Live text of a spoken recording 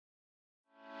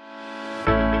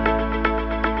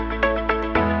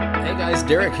guys,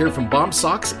 Derek here from Bomb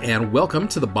Socks, and welcome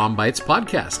to the BOM-BITES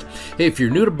podcast. Hey, if you're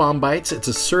new to BOM-BITES, it's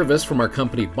a service from our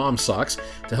company Bomb Socks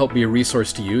to help be a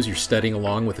resource to you as you're studying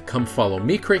along with the Come Follow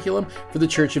Me curriculum for the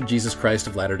Church of Jesus Christ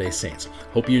of Latter-day Saints.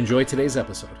 Hope you enjoy today's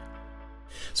episode.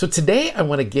 So today I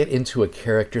want to get into a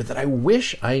character that I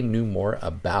wish I knew more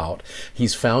about.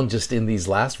 He's found just in these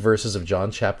last verses of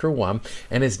John chapter 1,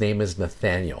 and his name is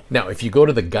Nathanael. Now, if you go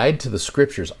to the Guide to the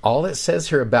Scriptures, all it says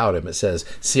here about him, it says,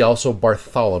 see also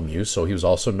Bartholomew, so he was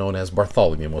also known as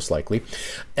Bartholomew most likely,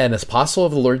 an apostle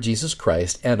of the Lord Jesus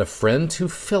Christ, and a friend to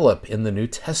Philip in the New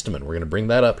Testament. We're going to bring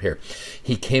that up here.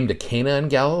 He came to Cana in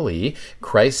Galilee.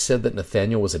 Christ said that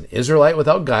Nathanael was an Israelite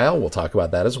without guile. We'll talk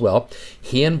about that as well.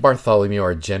 He and Bartholomew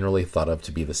are generally thought of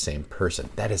to be the same person.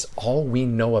 That is all we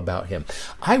know about him.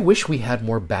 I wish we had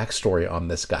more backstory on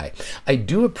this guy. I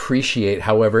do appreciate,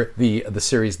 however, the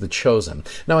series The Chosen.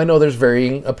 Now, I know there's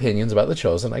varying opinions about The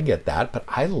Chosen. I get that, but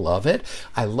I love it.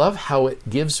 I love how it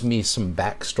gives me some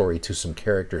backstory to some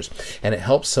characters, and it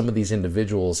helps some of these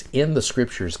individuals in the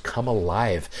scriptures come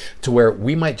alive to where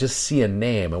we might just see a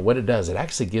name, and what it does, it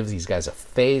actually gives these guys a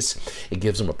face, it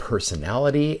gives them a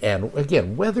personality, and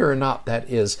again, whether or not that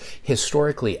is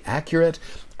historically accurate,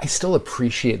 I still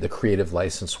appreciate the creative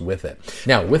license with it.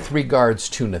 Now, with regards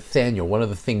to Nathanael, one of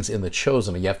the things in The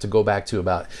Chosen, you have to go back to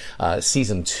about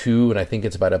season 2, and I think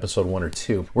it's about episode 1 or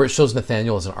 2, where it shows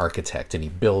Nathanael as an architect and he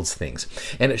builds things.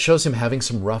 And it shows him having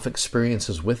some rough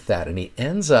experiences with that, and he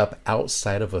ends up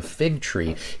outside of a fig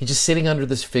tree. He's just sitting under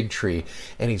this fig tree,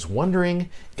 and he's wondering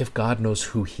if God knows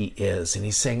who he is. And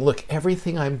he's saying, look,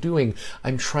 everything I'm doing,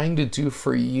 I'm trying to do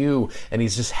for you. And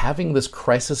he's just having this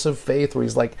crisis of faith where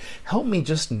he's like, help me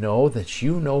just know that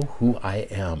you know who I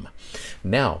am.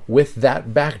 Now, with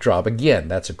that backdrop, again,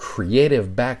 that's a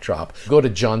creative backdrop. Go to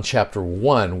John chapter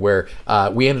 1, where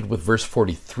we ended with verse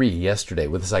 43 yesterday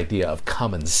with this idea of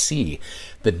come and see.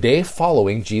 The day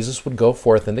following, Jesus would go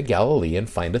forth into Galilee and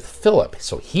findeth Philip.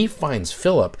 So he finds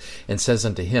Philip and says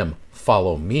unto him,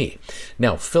 follow me.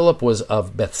 Now, Philip was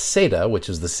of Bethsaida, which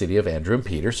is the city of Andrew and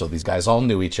Peter, so these guys all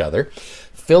knew each other.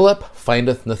 Philip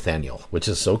findeth Nathanael, which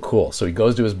is so cool. So he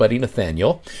goes to his buddy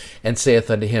Nathanael and saith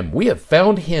unto him, we have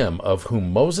found him of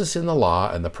whom Moses in the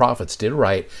law and the prophets did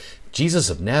write,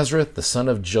 Jesus of Nazareth, the son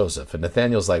of Joseph. And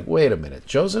Nathanael's like, wait a minute,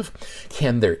 Joseph?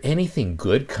 Can there anything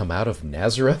good come out of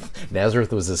Nazareth?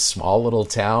 Nazareth was this small little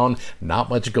town, not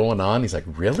much going on. He's like,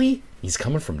 really? He's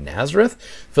coming from Nazareth?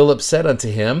 Philip said unto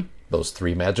him, those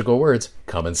 3 magical words,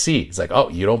 come and see. He's like, oh,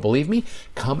 you don't believe me?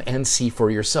 Come and see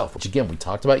for yourself, which again, we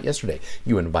talked about yesterday.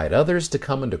 You invite others to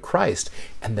come into Christ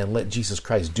and then let Jesus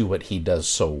Christ do what he does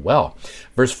so well.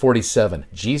 Verse 47,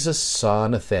 Jesus saw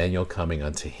Nathanael coming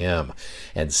unto him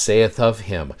and saith of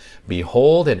him,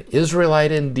 behold, an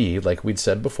Israelite indeed, like we'd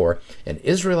said before, an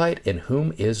Israelite in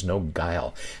whom is no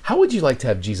guile. How would you like to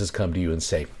have Jesus come to you and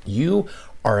say, you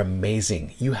are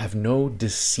amazing. You have no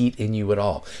deceit in you at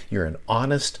all. You're an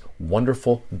honest,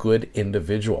 wonderful, good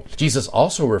individual. Jesus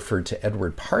also referred to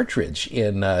Edward Partridge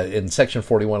in section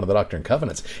 41 of the Doctrine and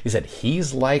Covenants. He said,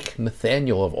 he's like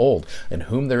Nathanael of old, in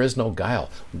whom there is no guile.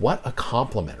 What a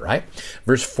compliment, right?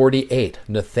 Verse 48,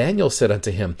 Nathanael said unto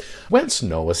him, whence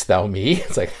knowest thou me?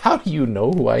 It's like, how do you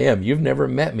know who I am? You've never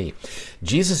met me.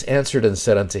 Jesus answered and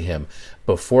said unto him,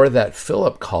 before that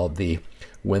Philip called thee,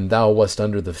 when thou wast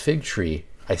under the fig tree,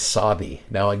 I saw thee.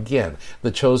 Now again,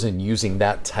 The Chosen using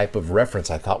that type of reference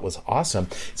I thought was awesome.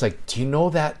 It's like, do you know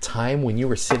that time when you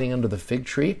were sitting under the fig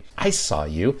tree? I saw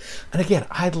you. And again,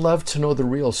 I'd love to know the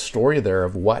real story there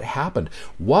of what happened.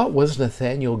 What was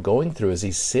Nathanael going through as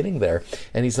he's sitting there?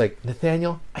 And he's like,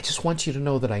 Nathanael, I just want you to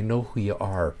know that I know who you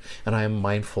are and I am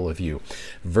mindful of you.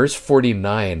 Verse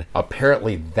 49,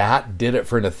 apparently that did it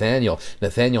for Nathanael.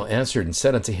 Nathanael answered and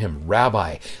said unto him,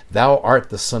 Rabbi, thou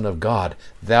art the Son of God.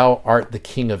 Thou art the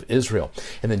King of Israel.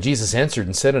 And then Jesus answered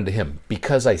and said unto him,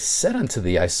 because I said unto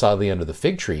thee, I saw thee under the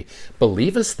fig tree,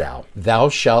 believest thou? Thou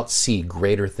shalt see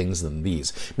greater things than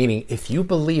these. Meaning, if you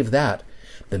believe that,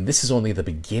 then this is only the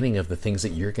beginning of the things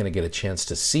that you're going to get a chance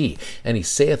to see. And he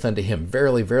saith unto him,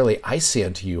 verily, verily, I say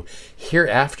unto you,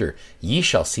 hereafter ye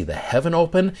shall see the heaven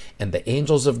open, and the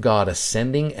angels of God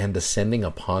ascending and descending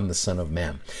upon the Son of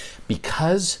Man.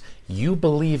 Because you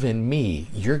believe in me,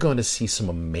 you're going to see some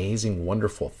amazing,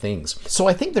 wonderful things. So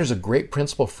I think there's a great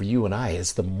principle for you and I,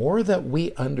 is the more that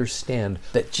we understand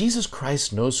that Jesus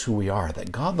Christ knows who we are,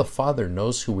 that God the Father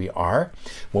knows who we are,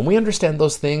 when we understand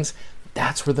those things,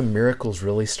 that's where the miracles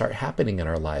really start happening in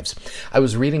our lives. I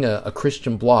was reading a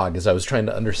Christian blog as I was trying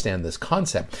to understand this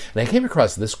concept, and I came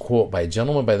across this quote by a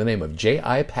gentleman by the name of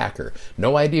J.I. Packer.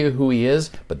 No idea who he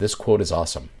is, but this quote is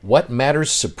awesome. What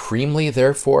matters supremely,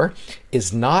 therefore,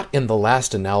 is not in the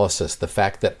last analysis the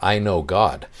fact that I know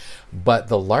God, but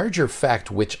the larger fact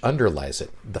which underlies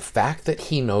it, the fact that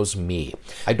he knows me.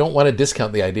 I don't want to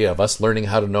discount the idea of us learning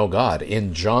how to know God.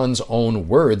 In John's own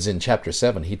words in chapter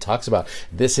 7, he talks about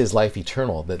this is life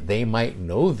eternal, that they might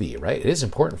know thee, right? It is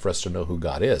important for us to know who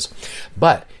God is.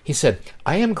 But he said,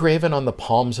 I am graven on the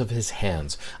palms of his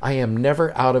hands. I am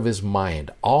never out of his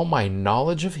mind. All my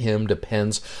knowledge of him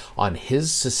depends on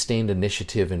his sustained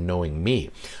initiative in knowing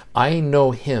me. I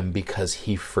know him because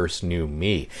he first knew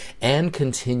me and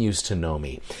continues to know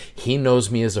me. He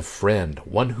knows me as a friend,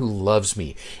 one who loves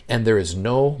me, and there is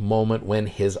no moment when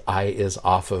his eye is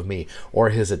off of me or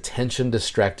his attention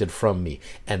distracted from me,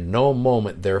 and no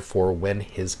moment, therefore, when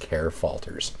his care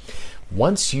falters.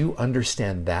 Once you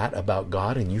understand that about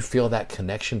God and you feel that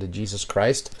connection to Jesus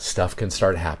Christ, stuff can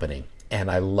start happening. And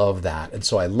I love that. And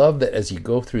so I love that as you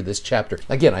go through this chapter,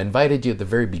 again, I invited you at the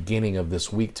very beginning of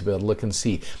this week to be able to look and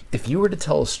see, if you were to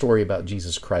tell a story about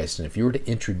Jesus Christ, and if you were to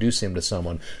introduce him to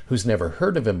someone who's never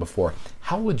heard of him before,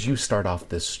 how would you start off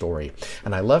this story?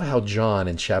 And I love how John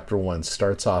in chapter 1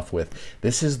 starts off with,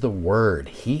 this is the Word.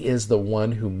 He is the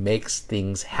one who makes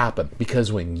things happen.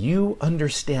 Because when you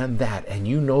understand that and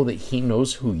you know that he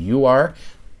knows who you are,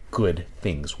 good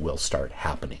things will start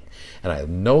happening. And I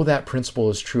know that principle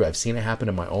is true. I've seen it happen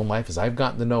in my own life as I've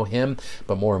gotten to know him,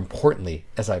 but more importantly,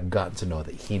 as I've gotten to know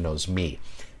that he knows me.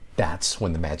 That's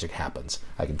when the magic happens.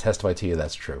 I can testify to you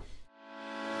that's true.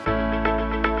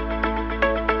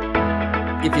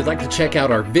 If you'd like to check out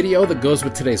our video that goes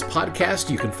with today's podcast,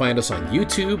 you can find us on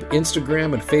YouTube,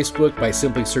 Instagram, and Facebook by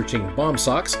simply searching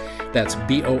BOM-SOCKS. That's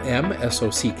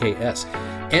BOMSOCKS.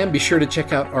 And be sure to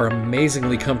check out our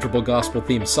amazingly comfortable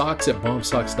gospel-themed socks at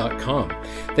BOMSOCKS.com.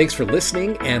 Thanks for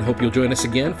listening, and hope you'll join us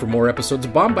again for more episodes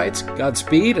of BOM-BITES.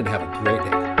 Godspeed, and have a great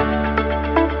day.